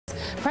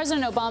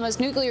President Obama's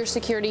nuclear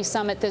security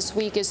summit this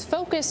week is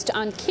focused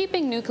on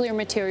keeping nuclear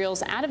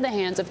materials out of the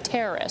hands of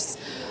terrorists.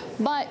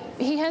 But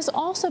he has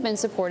also been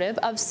supportive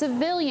of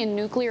civilian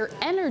nuclear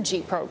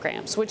energy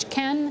programs, which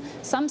can,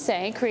 some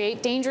say,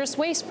 create dangerous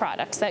waste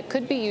products that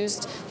could be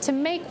used to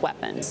make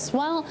weapons.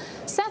 Well,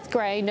 Seth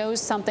Grae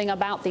knows something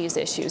about these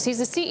issues. He's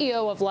the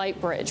CEO of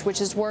Lightbridge, which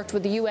has worked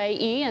with the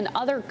UAE and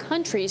other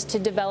countries to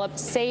develop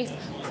safe,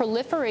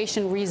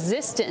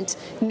 proliferation-resistant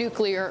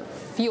nuclear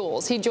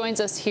fuels. He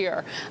joins us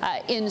here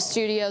in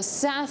studio.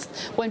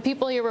 Seth, when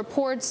people hear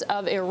reports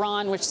of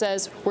Iran, which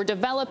says we're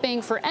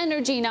developing for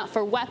energy, not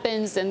for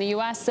weapons, and the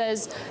U.S.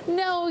 says,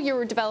 no,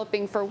 you're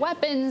developing for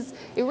weapons,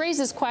 it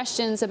raises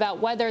questions about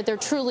whether there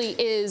truly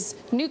is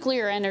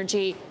nuclear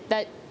energy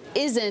that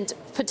isn't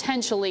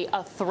potentially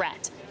a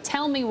threat.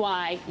 Tell me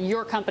why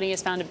your company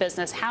has found a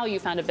business, how you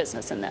found a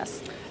business in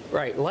this.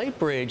 Right.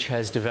 Lightbridge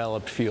has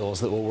developed fuels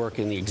that will work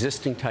in the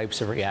existing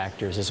types of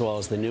reactors as well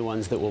as the new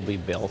ones that will be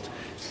built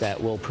that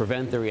will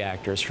prevent the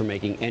reactors from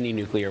making any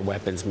nuclear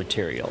weapons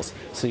materials.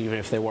 So even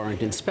if there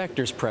weren't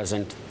inspectors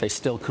present, they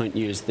still couldn't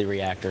use the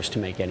reactors to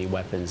make any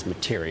weapons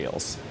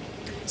materials.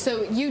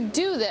 So you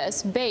do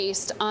this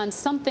based on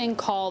something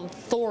called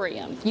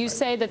thorium. You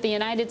say that the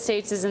United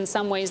States is in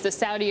some ways the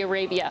Saudi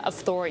Arabia of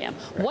thorium.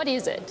 Right. What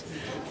is it?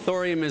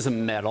 Thorium is a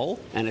metal,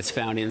 and it's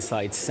found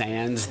inside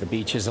sands. The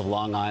beaches of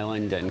Long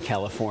Island and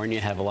California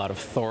have a lot of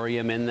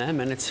thorium in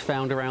them, and it's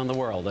found around the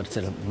world. It's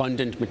an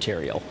abundant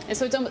material. And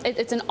so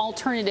it's an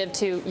alternative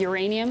to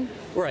uranium?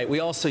 Right.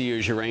 We also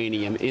use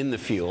uranium in the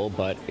fuel,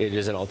 but it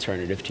is an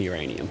alternative to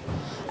uranium.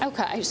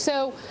 Okay.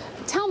 So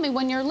tell me,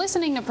 when you're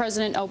listening to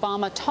President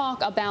Obama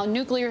talk about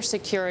nuclear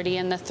security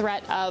and the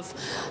threat of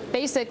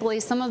basically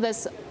some of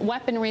this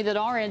weaponry that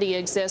already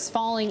exists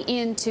falling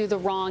into the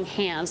wrong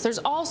hands, there's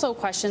also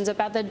questions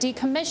about the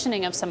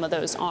decommissioning of some of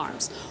those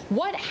arms.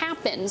 What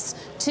happens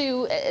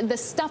to the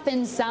stuff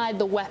inside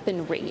the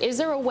weaponry? Is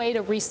there a way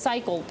to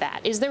recycle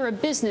that? Is there a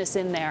business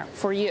in there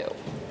for you?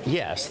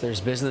 Yes,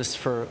 there's business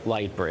for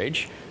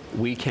Lightbridge.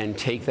 We can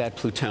take that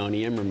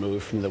plutonium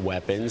removed from the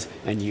weapons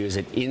and use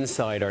it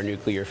inside our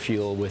nuclear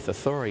fuel with the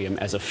thorium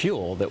as a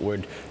fuel that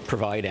would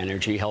provide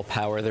energy, help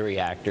power the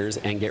reactors,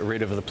 and get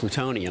rid of the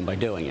plutonium by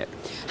doing it.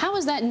 How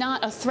is that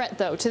not a threat,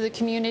 though, to the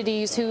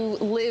communities who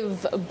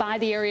live by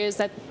the areas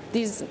that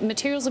these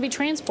materials will be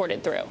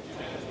transported through?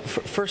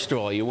 First of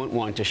all, you wouldn't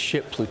want to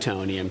ship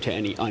plutonium to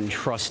any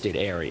untrusted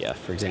area.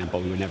 For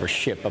example, we would never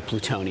ship a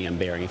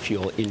plutonium-bearing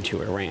fuel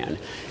into Iran.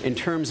 In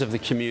terms of the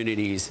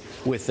communities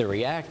with the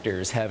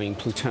reactors, having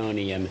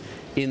plutonium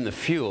in the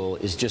fuel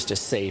is just as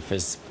safe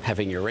as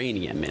having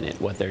uranium in it,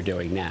 what they're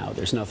doing now.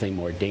 There's nothing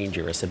more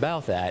dangerous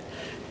about that,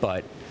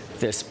 but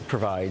this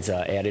provides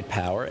added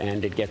power,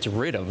 and it gets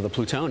rid of the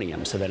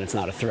plutonium, so that it's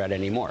not a threat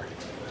anymore.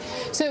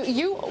 So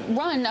you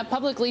run a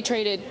publicly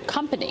traded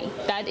company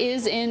that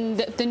is in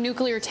the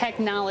nuclear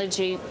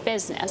technology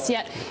business,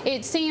 yet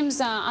it seems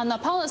on the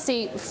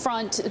policy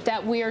front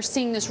that we are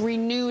seeing this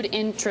renewed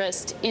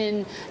interest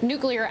in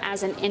nuclear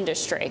as an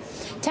industry.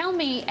 Tell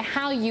me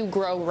how you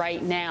grow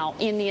right now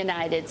in the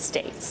United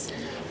States.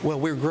 Well,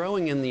 we're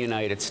growing in the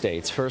United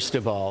States, first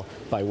of all,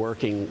 by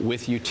working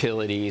with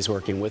utilities,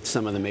 working with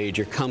some of the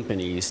major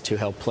companies to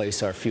help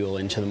place our fuel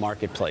into the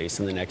marketplace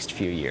in the next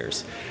few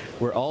years.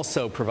 We're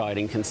also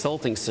providing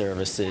consulting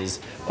services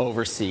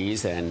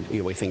overseas, and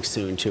we think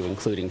soon to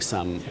including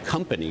some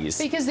companies.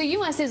 Because the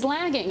U.S. is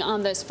lagging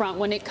on this front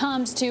when it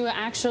comes to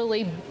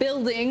actually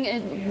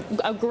building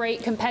a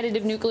great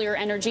competitive nuclear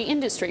energy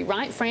industry,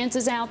 right? France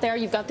is out there.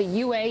 You've got the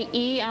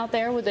UAE out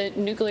there with a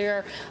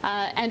nuclear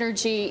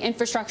energy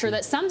infrastructure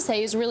that some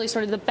say is really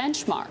sort of the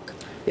benchmark.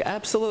 Yeah,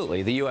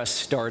 absolutely. The U.S.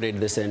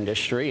 started this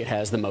industry. It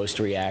has the most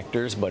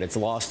reactors, but it's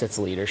lost its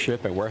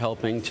leadership, and we're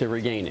helping to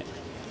regain it.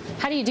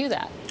 How do you do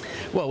that?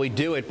 Well, we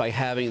do it by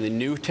having the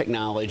new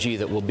technology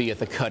that will be at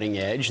the cutting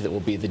edge, that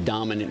will be the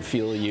dominant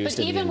fuel used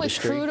in the industry. But even with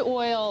crude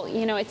oil,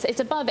 you know, it's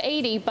above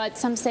 80, but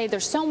some say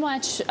there's so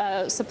much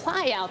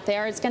supply out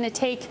there, it's going to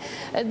take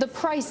the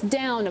price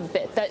down a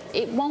bit, that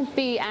it won't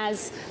be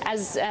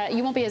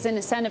you won't be as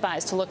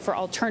incentivized to look for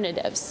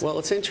alternatives. Well,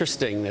 it's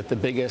interesting that the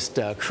biggest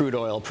crude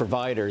oil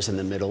providers in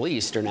the Middle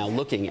East are now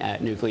looking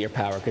at nuclear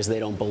power because they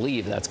don't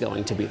believe that's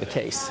going to be the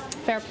case.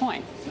 Fair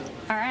point.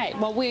 All right.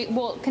 Well, we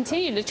will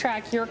continue to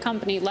track your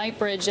company,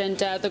 Lightbridge, and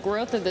the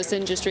growth of this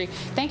industry.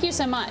 Thank you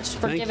so much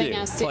for giving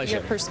us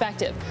your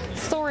perspective.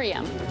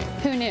 Thorium,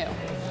 who knew?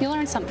 You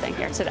learned something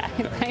here today.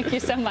 Thank you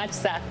so much,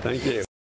 Seth. Thank you.